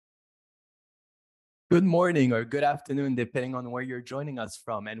Good morning or good afternoon, depending on where you're joining us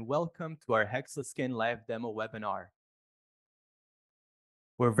from, and welcome to our Hexoskin live demo webinar.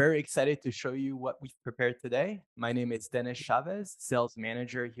 We're very excited to show you what we've prepared today. My name is Dennis Chavez, Sales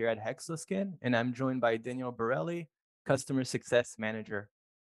Manager here at Hexoskin, and I'm joined by Daniel Borelli, Customer Success Manager.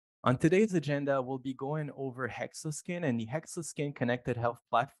 On today's agenda, we'll be going over Hexoskin and the Hexoskin Connected Health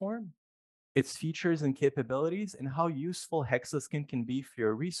Platform, its features and capabilities, and how useful Hexoskin can be for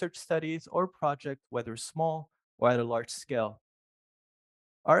your research studies or project, whether small or at a large scale.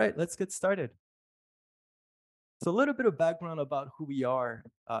 All right, let's get started. So a little bit of background about who we are.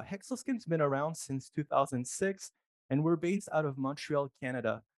 Hexoskin's been around since 2006, and we're based out of Montreal,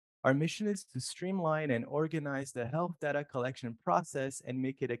 Canada. Our mission is to streamline and organize the health data collection process and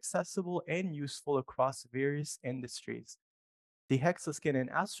make it accessible and useful across various industries. The Hexoskin and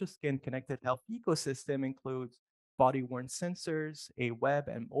Astroskin connected health ecosystem includes body-worn sensors, a web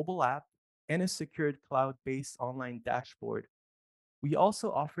and mobile app, and a secured cloud-based online dashboard. We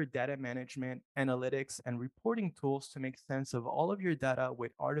also offer data management, analytics, and reporting tools to make sense of all of your data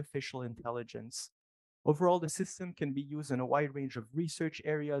with artificial intelligence. Overall, the system can be used in a wide range of research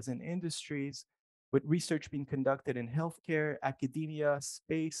areas and industries, with research being conducted in healthcare, academia,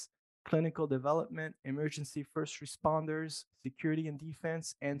 space, clinical development, emergency first responders, security and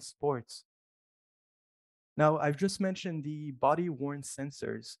defense, and sports. Now, I've just mentioned the body worn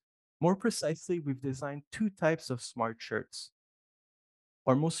sensors. More precisely, we've designed two types of smart shirts.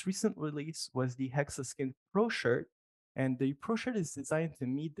 Our most recent release was the Hexoskin Pro shirt, and the Pro shirt is designed to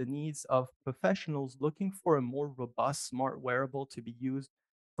meet the needs of professionals looking for a more robust smart wearable to be used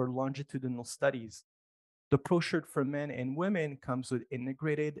for longitudinal studies. The Pro shirt for men and women comes with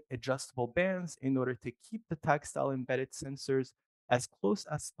integrated adjustable bands in order to keep the tactile embedded sensors as close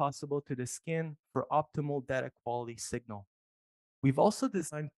as possible to the skin for optimal data quality signal. We've also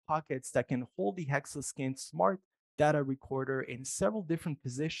designed pockets that can hold the Hexoskin smart data recorder in several different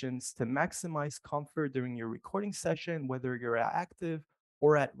positions to maximize comfort during your recording session, whether you're active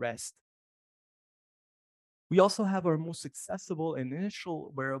or at rest. We also have our most accessible and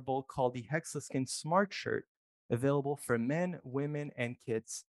initial wearable called the Hexoskin Smart Shirt, available for men, women, and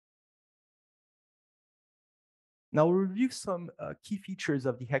kids. Now we'll review some key features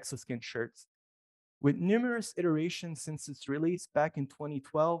of the Hexoskin shirts. With numerous iterations since its release back in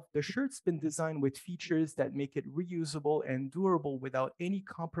 2012, the shirt's been designed with features that make it reusable and durable without any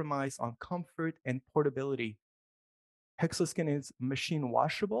compromise on comfort and portability. Hexoskin is machine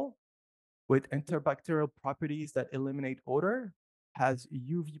washable with antibacterial properties that eliminate odor, has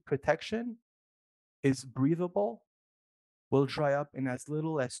UV protection, is breathable, will dry up in as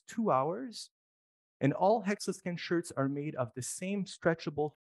little as 2 hours, and all Hexoskin shirts are made of the same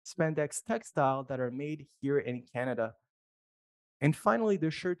stretchable spandex textile that are made here in Canada. And finally,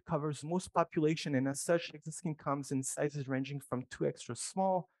 the shirt covers most population, and as such, Hexoskin comes in sizes ranging from 2 extra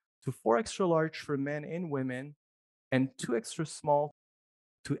small to 4 extra large for men and women, and 2 extra small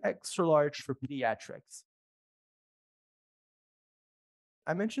to extra large for pediatrics.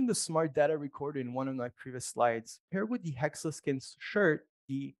 I mentioned the smart data recorder in one of my previous slides. Paired with the Hexoskin shirt,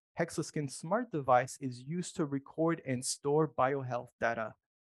 the Hexoskin smart device is used to record and store biohealth data.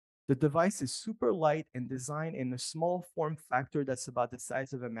 The device is super light and designed in a small form factor that's about the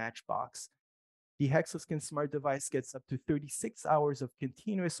size of a matchbox. The Hexoskin smart device gets up to 36 hours of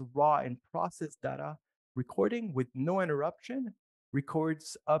continuous raw and processed data recording with no interruption,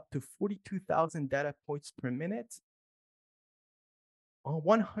 records up to 42,000 data points per minute, on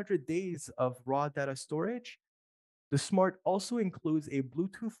 100 days of raw data storage. The Smart also includes a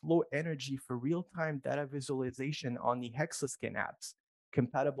Bluetooth Low Energy for real-time data visualization on the Hexoskin apps,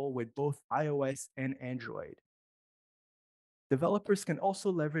 compatible with both iOS and Android. Developers can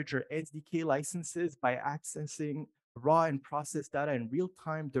also leverage your SDK licenses by accessing raw and processed data in real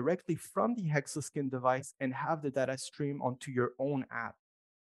time directly from the Hexoskin device and have the data stream onto your own app.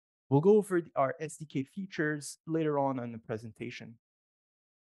 We'll go over our SDK features later on in the presentation.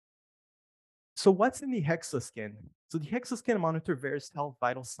 So what's in the Hexoskin? So the Hexoskin monitor various health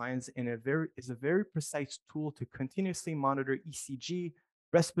vital signs and is a very precise tool to continuously monitor ECG,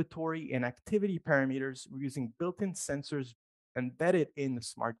 respiratory, and activity parameters using built-in sensors embedded in the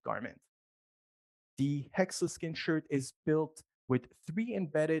smart garment. The Hexoskin shirt is built with 3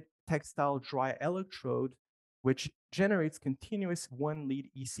 embedded textile dry electrode, which generates continuous 1-lead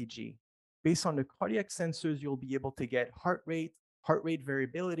ECG. Based on the cardiac sensors, you'll be able to get heart rate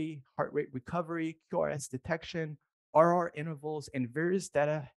variability, heart rate recovery, QRS detection, RR intervals, and various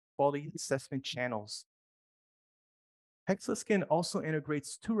data quality assessment channels. Hexoskin also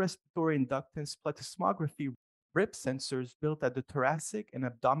integrates 2 respiratory inductance plethysmography RIP sensors built at the thoracic and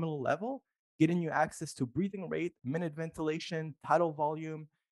abdominal level, getting you access to breathing rate, minute ventilation, tidal volume,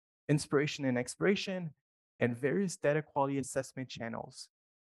 inspiration and expiration, and various data quality assessment channels.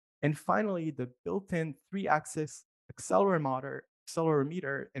 And finally, the built-in three-axis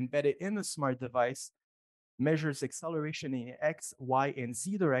accelerometer embedded in the smart device measures acceleration in X, Y, and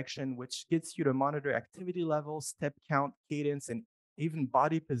Z direction, which gets you to monitor activity levels, step count, cadence, and even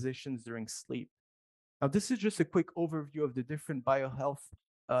body positions during sleep. Now, this is just a quick overview of the different biohealth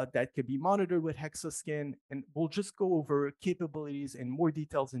that can be monitored with Hexoskin, and we'll just go over capabilities in more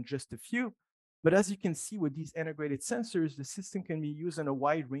details in just a few. But as you can see with these integrated sensors, the system can be used in a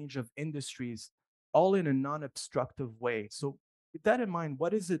wide range of industries, all in a non-obstructive way. So with that in mind,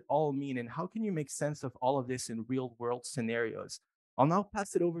 what does it all mean, and how can you make sense of all of this in real-world scenarios? I'll now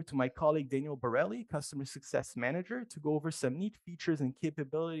pass it over to my colleague Daniel Borelli, Customer Success Manager, to go over some neat features and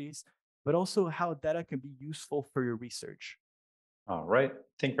capabilities, but also how data can be useful for your research. All right.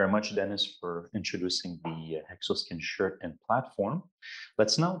 Thank you very much, Dennis, for introducing the Hexoskin shirt and platform.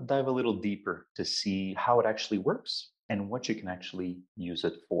 Let's now dive a little deeper to see how it actually works and what you can actually use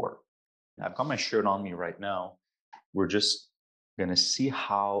it for. I've got my shirt on me right now. We're just going to see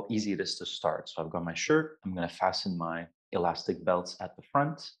how easy it is to start. So I've got my shirt. I'm going to fasten my elastic belts at the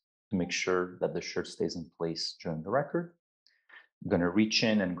front to make sure that the shirt stays in place during the record. I'm going to reach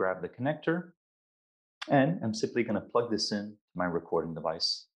in and grab the connector. And I'm simply going to plug this in to my recording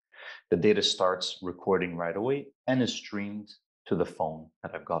device. The data starts recording right away and is streamed to the phone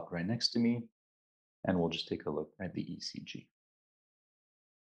that I've got right next to me. And we'll just take a look at the ECG.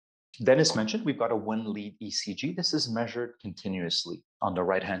 Dennis mentioned we've got a one lead ECG. This is measured continuously. On the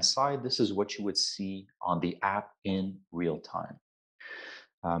right-hand side, this is what you would see on the app in real time.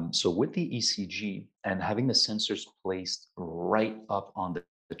 So with the ECG and having the sensors placed right up on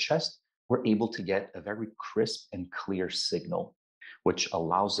the chest, we're able to get a very crisp and clear signal, which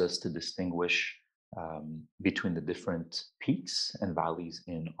allows us to distinguish between the different peaks and valleys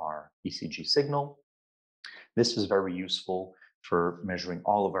in our ECG signal. This is very useful for measuring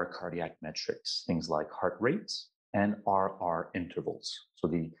all of our cardiac metrics, things like heart rates and RR intervals. So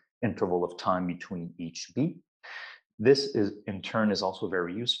the interval of time between each beat. This is in turn is also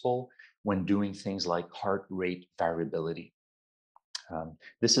very useful when doing things like heart rate variability.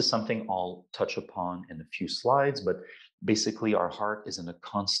 This is something I'll touch upon in a few slides, but basically our heart is in a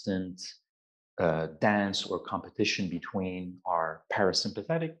constant dance or competition between our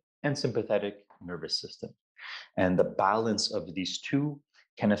parasympathetic and sympathetic nervous system. And the balance of these two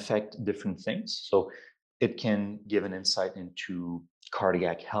can affect different things. So it can give an insight into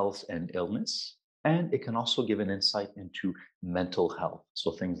cardiac health and illness, and it can also give an insight into mental health.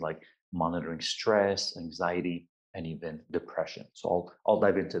 So things like monitoring stress, anxiety, and even depression. So I'll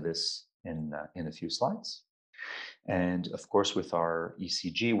dive into this in a few slides. And of course, with our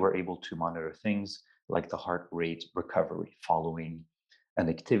ECG, we're able to monitor things like the heart rate recovery following an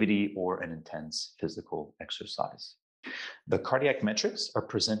activity or an intense physical exercise. The cardiac metrics are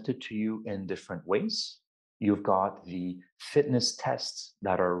presented to you in different ways. You've got the fitness tests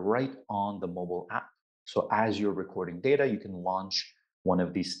that are right on the mobile app. So as you're recording data, you can launch one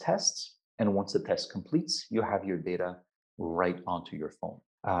of these tests. And once the test completes, you have your data right onto your phone.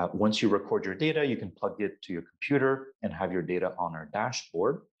 Once you record your data, you can plug it to your computer and have your data on our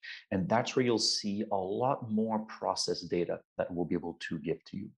dashboard. And that's where you'll see a lot more processed data that we'll be able to give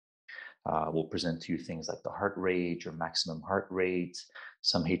to you. We'll present to you things like the heart rate, your maximum heart rate,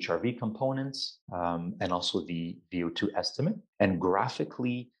 some HRV components, and also the VO2 estimate. And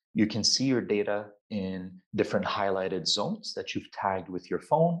graphically, you can see your data in different highlighted zones that you've tagged with your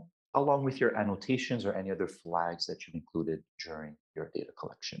phone, along with your annotations or any other flags that you've included during your data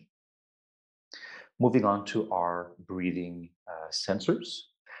collection. Moving on to our breathing sensors.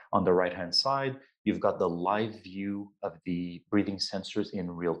 On the right-hand side, you've got the live view of the breathing sensors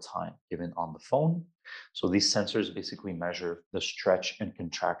in real time, given on the phone. So these sensors basically measure the stretch and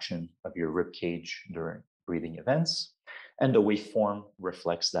contraction of your rib cage during breathing events, and the waveform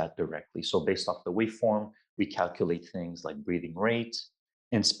reflects that directly. So based off the waveform, we calculate things like breathing rate,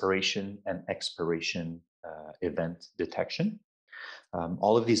 inspiration, and expiration event detection.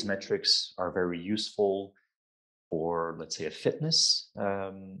 All of these metrics are very useful for, let's say, a fitness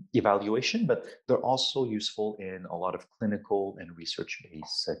evaluation, but they're also useful in a lot of clinical and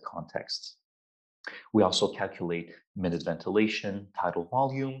research-based contexts. We also calculate minute ventilation, tidal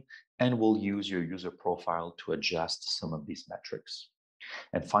volume, and we'll use your user profile to adjust some of these metrics.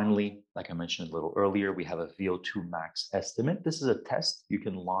 And finally, like I mentioned a little earlier, we have a VO2 max estimate. This is a test you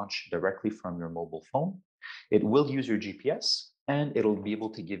can launch directly from your mobile phone. It will use your GPS, and it'll be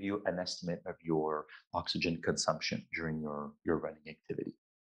able to give you an estimate of your oxygen consumption during your running activity.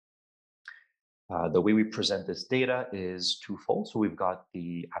 The way we present this data is twofold. So we've got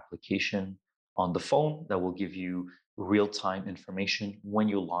the application on the phone that will give you real-time information when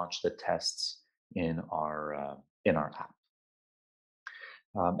you launch the tests in our app.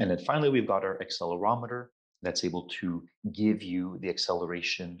 And then finally, we've got our accelerometer that's able to give you the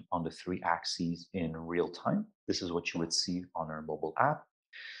acceleration on the three axes in real time. This is what you would see on our mobile app.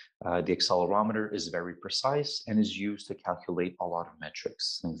 The accelerometer is very precise and is used to calculate a lot of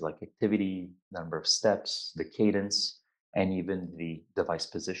metrics, things like activity, number of steps, the cadence, and even the device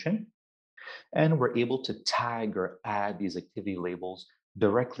position. And we're able to tag or add these activity labels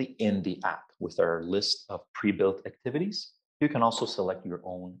directly in the app with our list of pre-built activities. You can also select your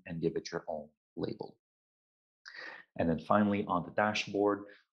own and give it your own label. And then finally, on the dashboard,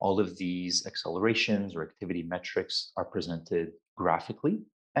 all of these accelerations or activity metrics are presented graphically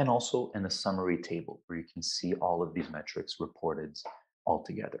and also in a summary table where you can see all of these metrics reported all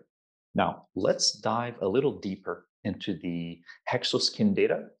together. Now, let's dive a little deeper into the Hexoskin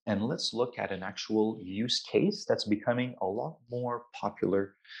data and let's look at an actual use case that's becoming a lot more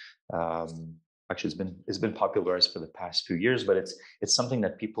popular. Um, Actually, it's been popularized for the past few years, but it's something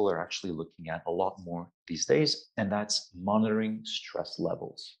that people are actually looking at a lot more these days, and that's monitoring stress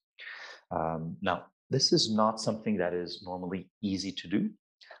levels. Now, this is not something that is normally easy to do.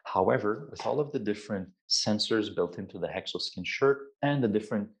 However, with all of the different sensors built into the Hexoskin shirt and the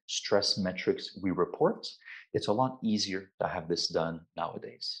different stress metrics we report, it's a lot easier to have this done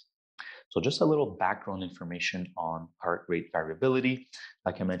nowadays. So just a little background information on heart rate variability.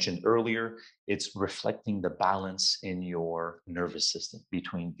 Like I mentioned earlier, it's reflecting the balance in your nervous system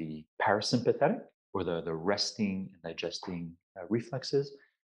between the parasympathetic or the resting and digesting reflexes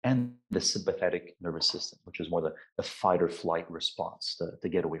and the sympathetic nervous system, which is more the fight or flight response to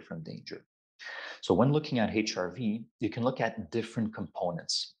get away from danger. So when looking at HRV, you can look at different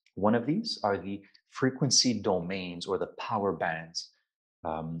components. One of these are the frequency domains or the power bands,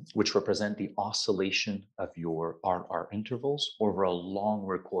 which represent the oscillation of your RR intervals over a long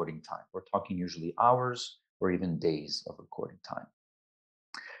recording time. We're talking usually hours or even days of recording time.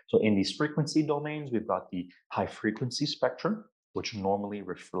 So in these frequency domains, we've got the high frequency spectrum, which normally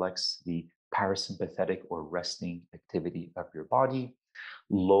reflects the parasympathetic or resting activity of your body.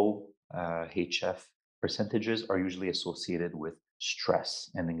 Low HF percentages are usually associated with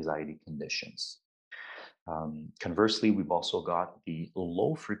stress and anxiety conditions. Conversely, we've also got the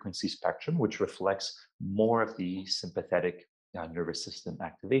low frequency spectrum, which reflects more of the sympathetic nervous system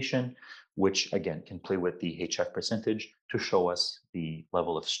activation, which again can play with the HF percentage to show us the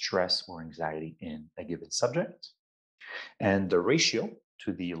level of stress or anxiety in a given subject. And the ratio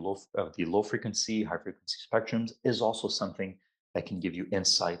to the low frequency, high frequency spectrums is also something that can give you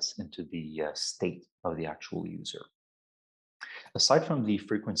insights into the state of the actual user. Aside from the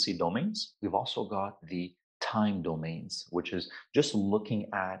frequency domains, we've also got the time domains, which is just looking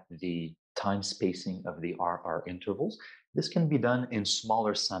at the time spacing of the RR intervals. This can be done in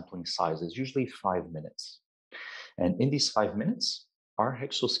smaller sampling sizes, usually 5 minutes. And in these 5 minutes, our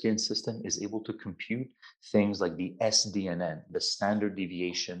Hexoskin system is able to compute things like the SDNN, the standard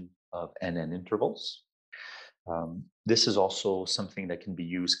deviation of NN intervals. This is also something that can be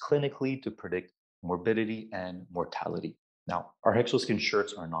used clinically to predict morbidity and mortality. Now, our Hexoskin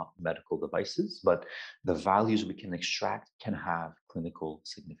shirts are not medical devices, but the values we can extract can have clinical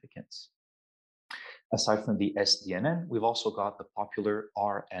significance. Aside from the SDNN, we've also got the popular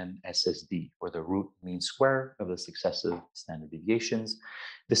RMSSD, or the root mean square of the successive standard deviations.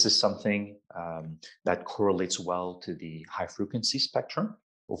 This is something that correlates well to the high frequency spectrum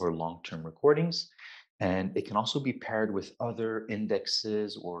over long-term recordings. And it can also be paired with other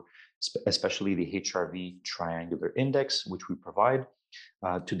indexes, or especially the HRV triangular index, which we provide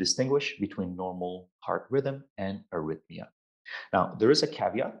to distinguish between normal heart rhythm and arrhythmia. Now, there is a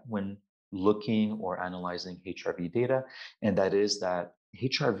caveat when looking or analyzing HRV data, and that is that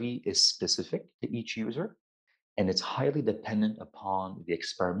HRV is specific to each user, and it's highly dependent upon the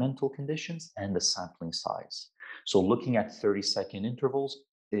experimental conditions and the sampling size. So looking at 30-second intervals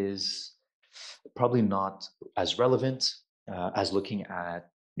is probably not as relevant as looking at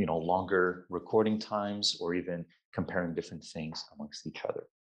longer recording times or even comparing different things amongst each other.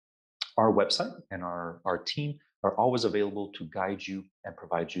 Our website and our team are always available to guide you and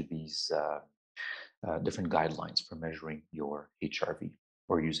provide you these different guidelines for measuring your HRV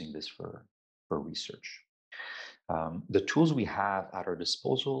or using this for research. The tools we have at our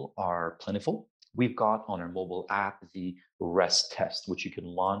disposal are plentiful. We've got on our mobile app the rest test, which you can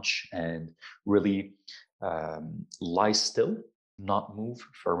launch and really lie still, not move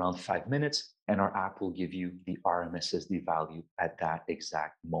for around 5 minutes, and our app will give you the RMSSD value at that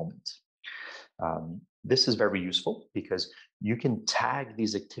exact moment. This is very useful because you can tag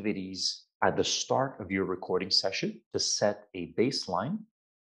these activities at the start of your recording session to set a baseline.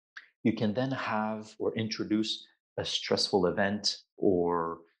 You can then have or introduce a stressful event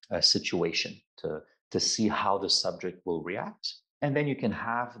or a situation to see how the subject will react. And then you can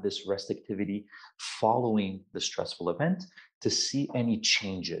have this rest activity following the stressful event to see any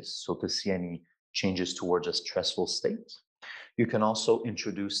changes. So, to see any changes towards a stressful state. You can also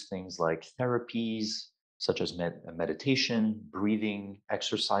introduce things like therapies, such as meditation, breathing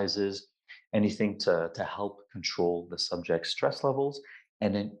exercises, anything to help control the subject's stress levels.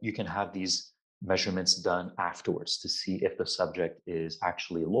 And then you can have these measurements done afterwards to see if the subject is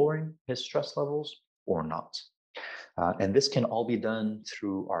actually lowering his stress levels or not. And this can all be done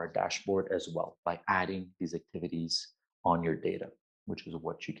through our dashboard as well by adding these activities on your data, which is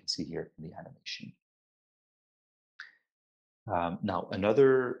what you can see here in the animation. Now,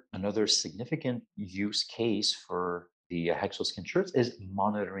 another significant use case for the Hexoskin shirts is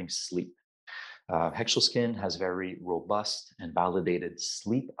monitoring sleep. Hexoskin has very robust and validated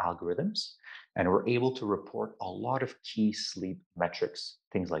sleep algorithms, and we're able to report a lot of key sleep metrics,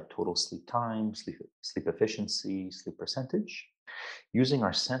 things like total sleep time, sleep efficiency, sleep percentage. Using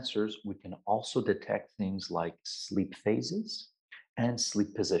our sensors, we can also detect things like sleep phases and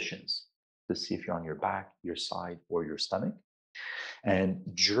sleep positions to see if you're on your back, your side, or your stomach. And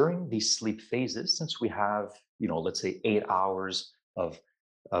during these sleep phases, since we have, let's say 8 hours of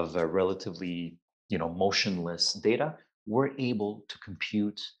a relatively, motionless data, we're able to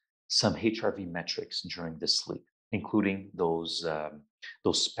compute some HRV metrics during this sleep, including those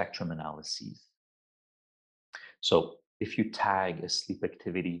spectrum analyses. So if you tag a sleep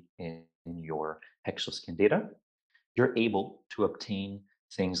activity in your Hexoskin data, you're able to obtain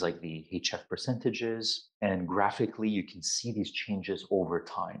things like the HF percentages, and graphically, you can see these changes over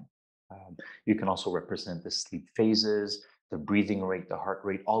time. You can also represent the sleep phases, the breathing rate, the heart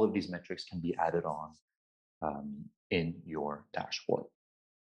rate. All of these metrics can be added on in your dashboard.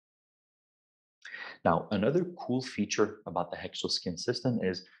 Now, another cool feature about the Hexoskin system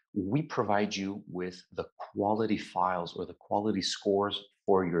is we provide you with the quality files or the quality scores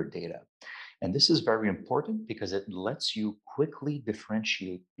for your data. And this is very important because it lets you quickly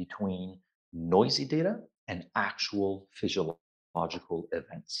differentiate between noisy data and actual physiological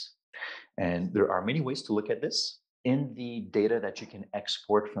events. And there are many ways to look at this. In the data that you can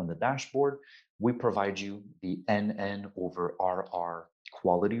export from the dashboard, we provide you the NN over RR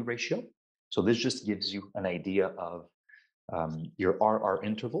quality ratio. So this just gives you an idea of your RR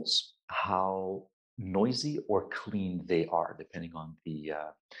intervals, how noisy or clean they are, depending on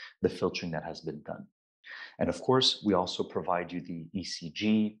the filtering that has been done. And of course, we also provide you the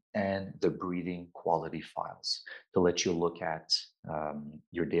ECG and the breathing quality files to let you look at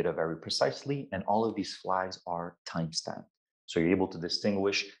your data very precisely. And all of these flags are timestamped. So you're able to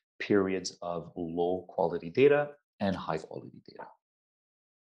distinguish periods of low quality data and high quality data.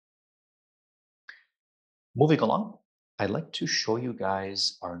 Moving along, I'd like to show you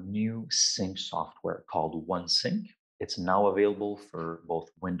guys our new sync software called OneSync. It's now available for both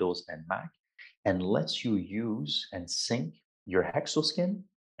Windows and Mac and lets you use and sync your Hexoskin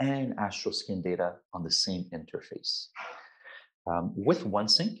and Astroskin data on the same interface. With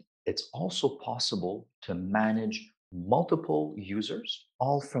OneSync, it's also possible to manage multiple users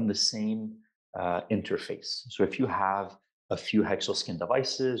all from the same interface. So if you have a few Hexoskin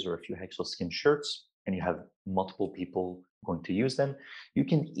devices or a few Hexoskin shirts, and you have multiple people going to use them, you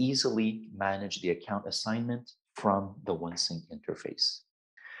can easily manage the account assignment from the OneSync interface.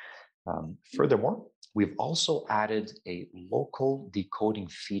 Furthermore, we've also added a local decoding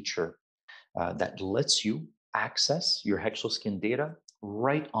feature that lets you access your Hexoskin data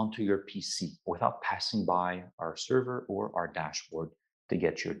right onto your PC without passing by our server or our dashboard to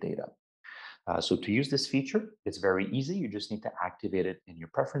get your data. So to use this feature, it's very easy. You just need to activate it in your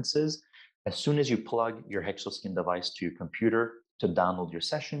preferences. As soon as you plug your Hexoskin device to your computer to download your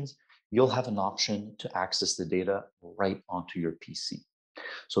sessions, you'll have an option to access the data right onto your PC.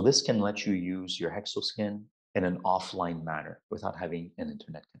 So this can let you use your Hexoskin in an offline manner without having an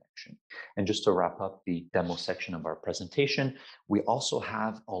internet connection. And just to wrap up the demo section of our presentation, we also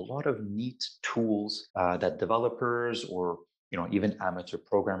have a lot of neat tools that developers or even amateur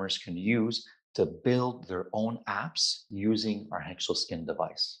programmers can use to build their own apps using our Hexoskin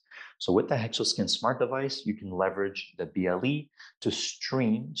device. So with the Hexoskin smart device, you can leverage the BLE to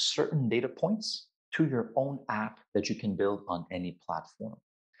stream certain data points to your own app that you can build on any platform.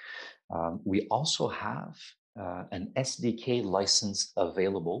 We also have an SDK license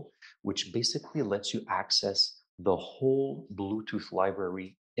available, which basically lets you access the whole Bluetooth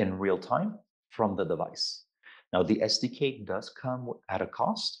library in real time from the device. Now, the SDK does come at a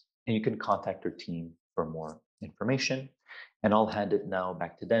cost, and you can contact your team for more information. And I'll hand it now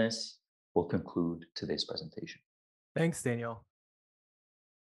back to Dennis. We'll conclude today's presentation. Thanks, Daniel.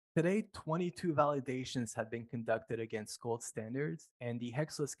 Today, 22 validations have been conducted against gold standards, and the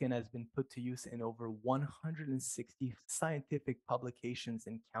Hexoskin has been put to use in over 160 scientific publications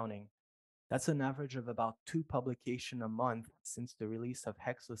and counting. That's an average of about 2 publications a month since the release of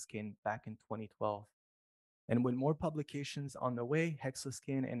Hexoskin back in 2012. And with more publications on the way,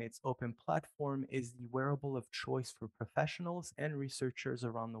 Hexoskin and its open platform is the wearable of choice for professionals and researchers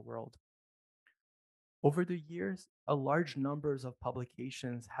around the world. Over the years, a large numbers of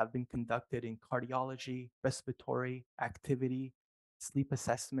publications have been conducted in cardiology, respiratory, activity, sleep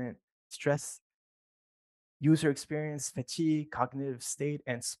assessment, stress, user experience, fatigue, cognitive state,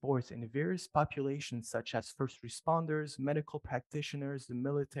 and sports in various populations such as first responders, medical practitioners, the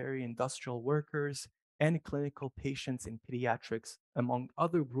military, industrial workers, and clinical patients in pediatrics, among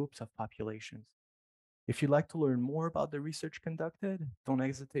other groups of populations. If you'd like to learn more about the research conducted, don't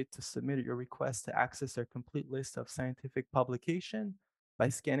hesitate to submit your request to access our complete list of scientific publication by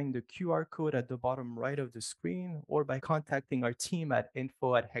scanning the QR code at the bottom right of the screen or by contacting our team at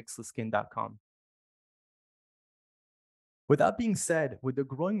info@hexoskin.com. With that being said, with the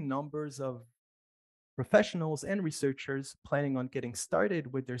growing numbers of professionals and researchers planning on getting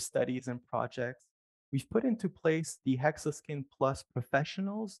started with their studies and projects, we've put into place the Hexoskin Plus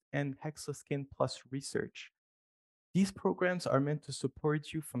Professionals and Hexoskin Plus Research. These programs are meant to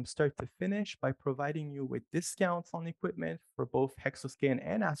support you from start to finish by providing you with discounts on equipment for both Hexoskin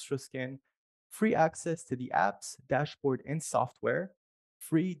and Astroskin, free access to the apps, dashboard, and software,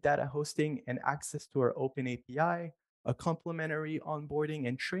 free data hosting and access to our open API, a complimentary onboarding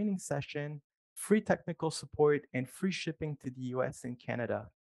and training session, free technical support, and free shipping to the US and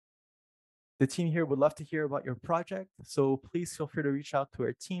Canada. The team here would love to hear about your project, so please feel free to reach out to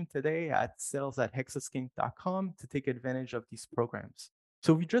our team today at sales@hexoskin.com to take advantage of these programs.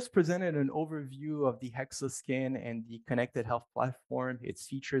 So we just presented an overview of the Hexoskin and the connected health platform, its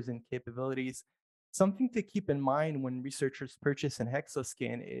features and capabilities. Something to keep in mind when researchers purchase an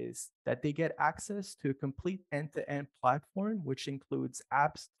Hexoskin is that they get access to a complete end-to-end platform, which includes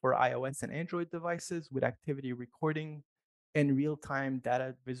apps for iOS and Android devices with activity recording and real-time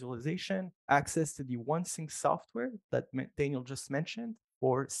data visualization, access to the OneSync software that Daniel just mentioned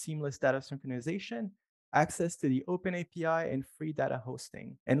for seamless data synchronization, access to the open API and free data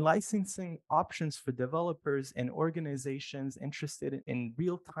hosting, and licensing options for developers and organizations interested in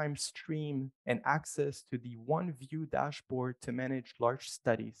real-time stream and access to the OneView dashboard to manage large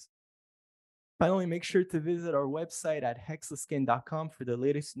studies. Finally, make sure to visit our website at hexoskin.com for the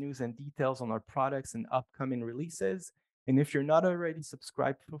latest news and details on our products and upcoming releases. And if you're not already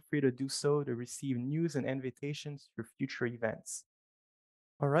subscribed, feel free to do so to receive news and invitations for future events.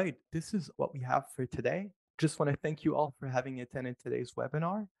 All right, this is what we have for today. Just want to thank you all for having attended today's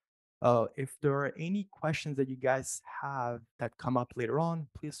webinar. If there are any questions that you guys have that come up later on,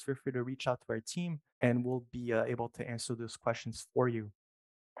 please feel free to reach out to our team and we'll be able to answer those questions for you.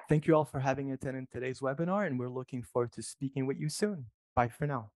 Thank you all for having attended today's webinar, and we're looking forward to speaking with you soon. Bye for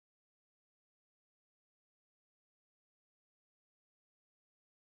now.